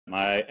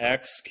My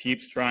ex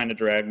keeps trying to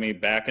drag me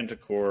back into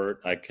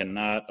court. I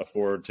cannot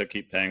afford to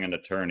keep paying an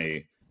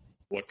attorney.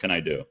 What can I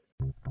do?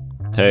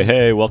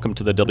 Hey, welcome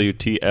to the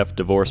WTF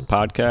Divorce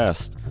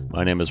Podcast.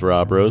 My name is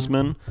Rob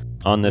Roseman.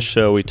 On this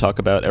show, we talk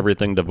about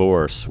everything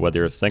divorce, whether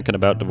you're thinking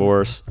about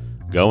divorce,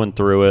 going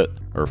through it,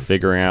 or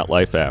figuring out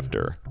life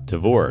after.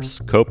 Divorce,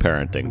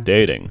 co-parenting,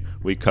 dating.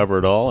 We cover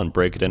it all and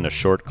break it into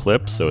short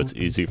clips so it's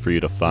easy for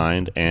you to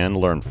find and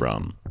learn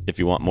from. If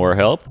you want more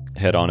help,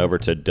 head on over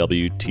to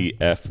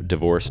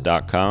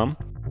WTFdivorce.com.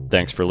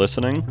 Thanks for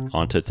listening.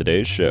 On to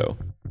today's show.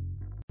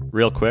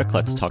 Real quick,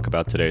 let's talk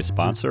about today's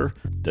sponsor.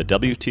 The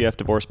WTF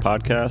Divorce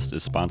Podcast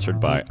is sponsored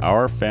by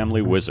Our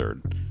Family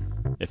Wizard.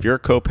 If you're a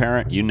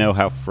co-parent, you know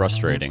how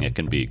frustrating it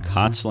can be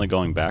constantly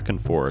going back and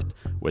forth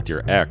with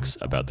your ex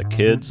about the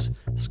kids,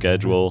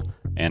 schedule,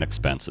 and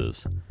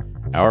expenses.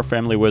 Our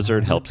Family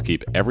Wizard helps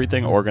keep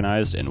everything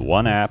organized in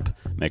one app,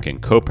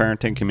 making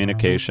co-parenting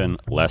communication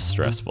less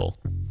stressful.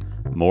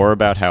 More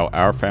about how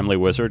Our Family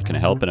Wizard can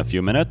help in a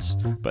few minutes,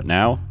 but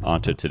now,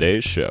 on to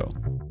today's show.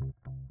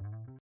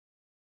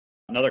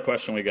 Another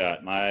question we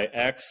got. My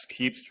ex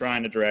keeps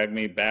trying to drag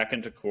me back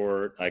into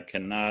court. I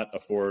cannot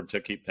afford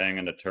to keep paying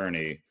an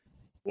attorney.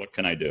 What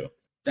can I do?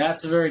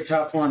 That's a very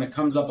tough one. It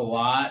comes up a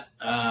lot.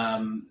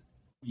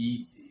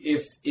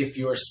 If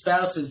your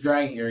spouse is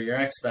dragging, or your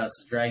ex-spouse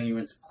is dragging you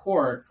into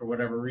court for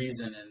whatever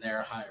reason, and they're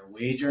a higher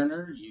wage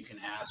earner, you can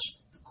ask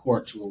the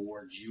court to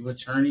award you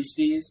attorney's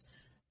fees.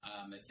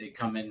 If they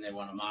come in, they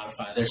want to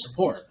modify their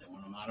support, they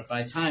want to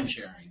modify time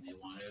sharing, they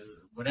want to,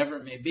 whatever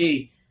it may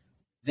be,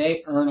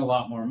 they earn a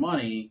lot more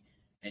money,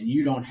 and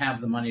you don't have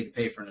the money to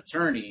pay for an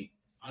attorney.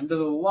 Under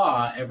the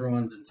law,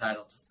 everyone's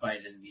entitled to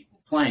fight in an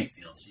equal playing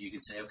field. So you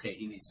could say, okay,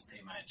 he needs to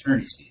pay my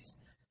attorney's fees.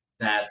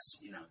 That's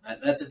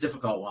a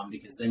difficult one,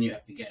 because then you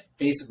have to get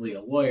basically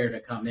a lawyer to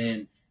come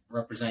in,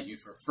 represent you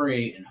for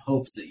free in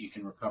hopes that you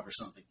can recover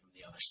something from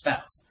the other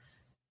spouse.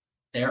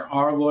 There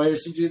are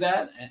lawyers who do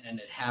that, and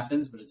it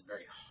happens, but it's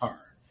very hard.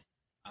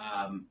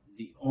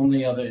 The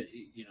only other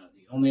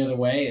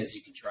way is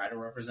you can try to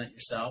represent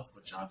yourself,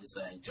 which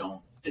obviously I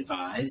don't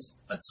advise,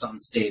 but some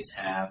states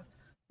have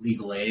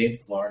legal aid.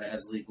 Florida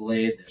has legal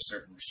aid. There's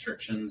certain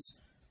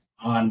restrictions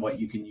on what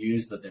you can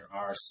use, but there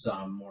are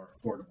some more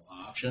affordable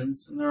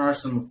options, and there are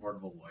some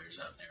affordable lawyers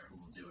out there who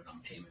will do it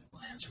on payment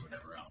plans or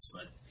whatever else,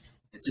 but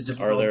it's a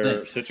difficult thing. Are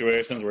there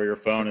situations where your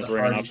phone is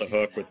ringing off the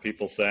hook with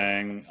people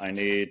saying, I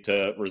need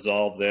to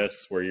resolve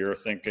this, where you're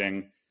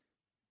thinking,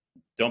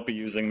 don't be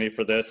using me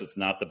for this, it's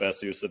not the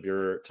best use of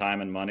your time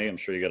and money? I'm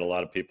sure you get a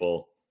lot of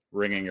people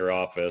ringing your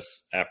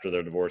office after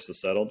their divorce is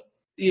settled.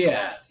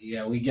 Yeah,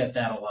 we get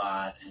that a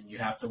lot, and you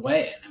have to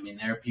weigh it. I mean,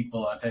 there are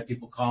people, I've had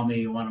people call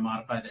me who want to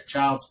modify their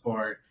child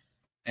support,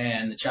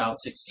 and the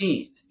child's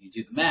 16, and you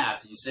do the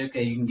math, and you say,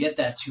 okay, you can get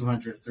that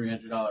 $200,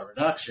 $300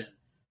 reduction,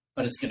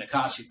 but it's going to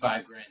cost you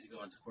 $5,000 to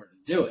go into court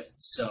and do it.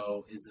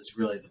 So is this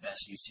really the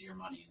best use of your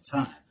money and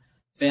time?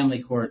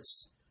 Family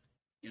court's,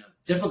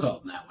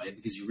 difficult in that way,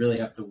 because you really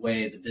have to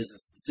weigh the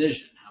business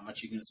decision, how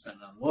much you're going to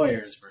spend on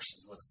lawyers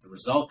versus what's the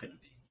result going to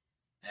be.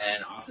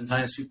 And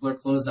oftentimes people are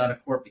closed out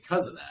of court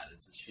because of that.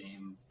 It's a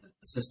shame that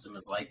the system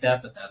is like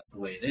that, but that's the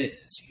way it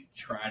is. You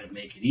try to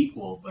make it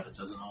equal, but it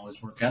doesn't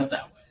always work out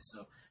that way.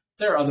 So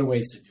there are other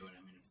ways to do it.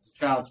 I mean, if it's a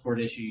child support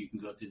issue, you can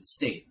go through the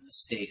state,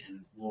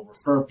 and we'll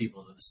refer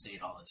people to the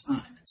state all the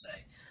time and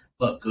say,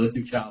 look, go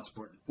through child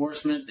support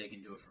enforcement. They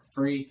can do it for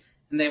free,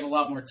 and they have a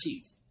lot more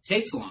teeth. It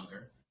takes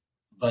longer,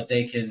 but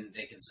they can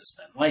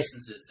suspend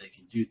licenses. They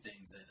can do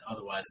things that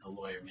otherwise the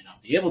lawyer may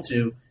not be able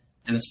to,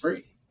 and it's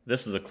free.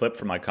 This is a clip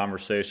from my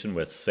conversation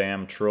with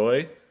Sam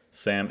Troy.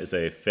 Sam is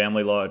a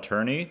family law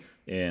attorney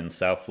in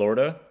South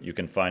Florida. You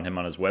can find him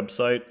on his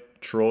website,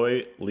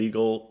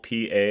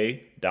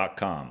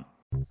 troylegalpa.com.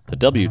 The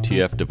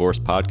WTF Divorce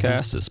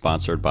Podcast is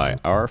sponsored by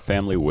Our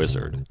Family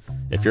Wizard.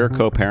 If you're a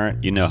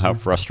co-parent, you know how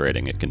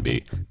frustrating it can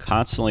be,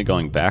 constantly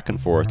going back and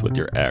forth with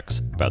your ex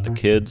about the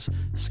kids,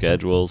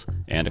 schedules,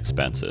 and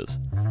expenses.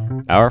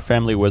 Our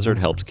Family Wizard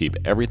helps keep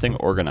everything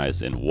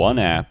organized in one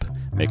app,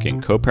 making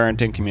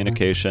co-parenting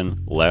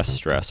communication less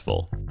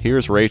stressful.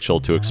 Here's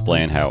Rachel to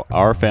explain how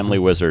Our Family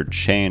Wizard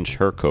changed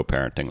her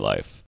co-parenting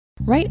life.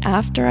 Right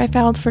after I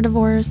filed for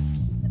divorce,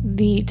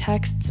 the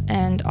texts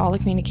and all the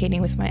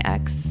communicating with my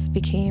ex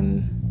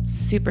became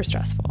super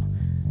stressful.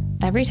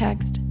 Every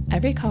text,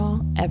 every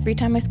call, every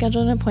time I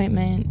scheduled an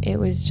appointment, it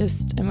was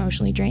just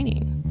emotionally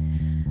draining.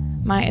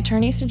 My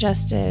attorney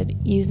suggested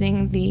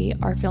using the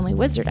Our Family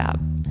Wizard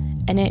app,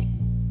 and it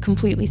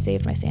completely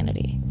saved my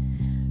sanity.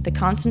 The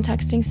constant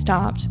texting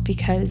stopped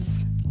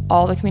because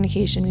all the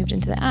communication moved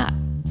into the app,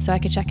 so I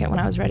could check it when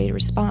I was ready to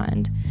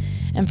respond.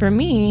 And for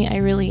me, I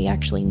really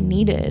actually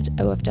needed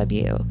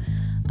OFW.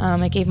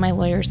 I gave my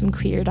lawyer some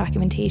clear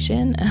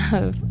documentation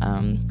of,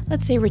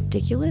 let's say,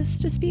 ridiculous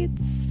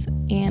disputes,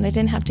 and I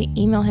didn't have to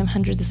email him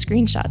hundreds of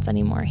screenshots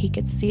anymore. He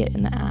could see it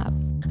in the app.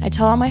 I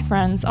tell all my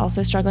friends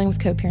also struggling with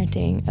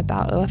co-parenting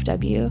about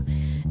OFW,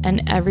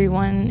 and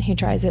everyone who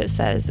tries it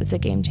says it's a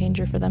game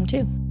changer for them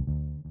too.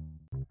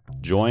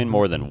 Join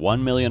more than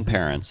 1 million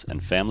parents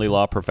and family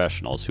law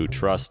professionals who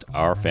trust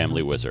Our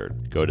Family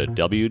Wizard. Go to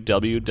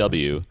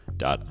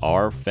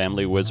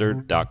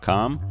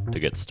www.ourfamilywizard.com to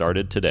get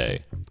started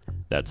today.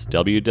 That's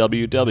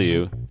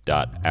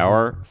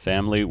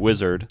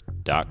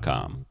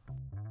www.ourfamilywizard.com.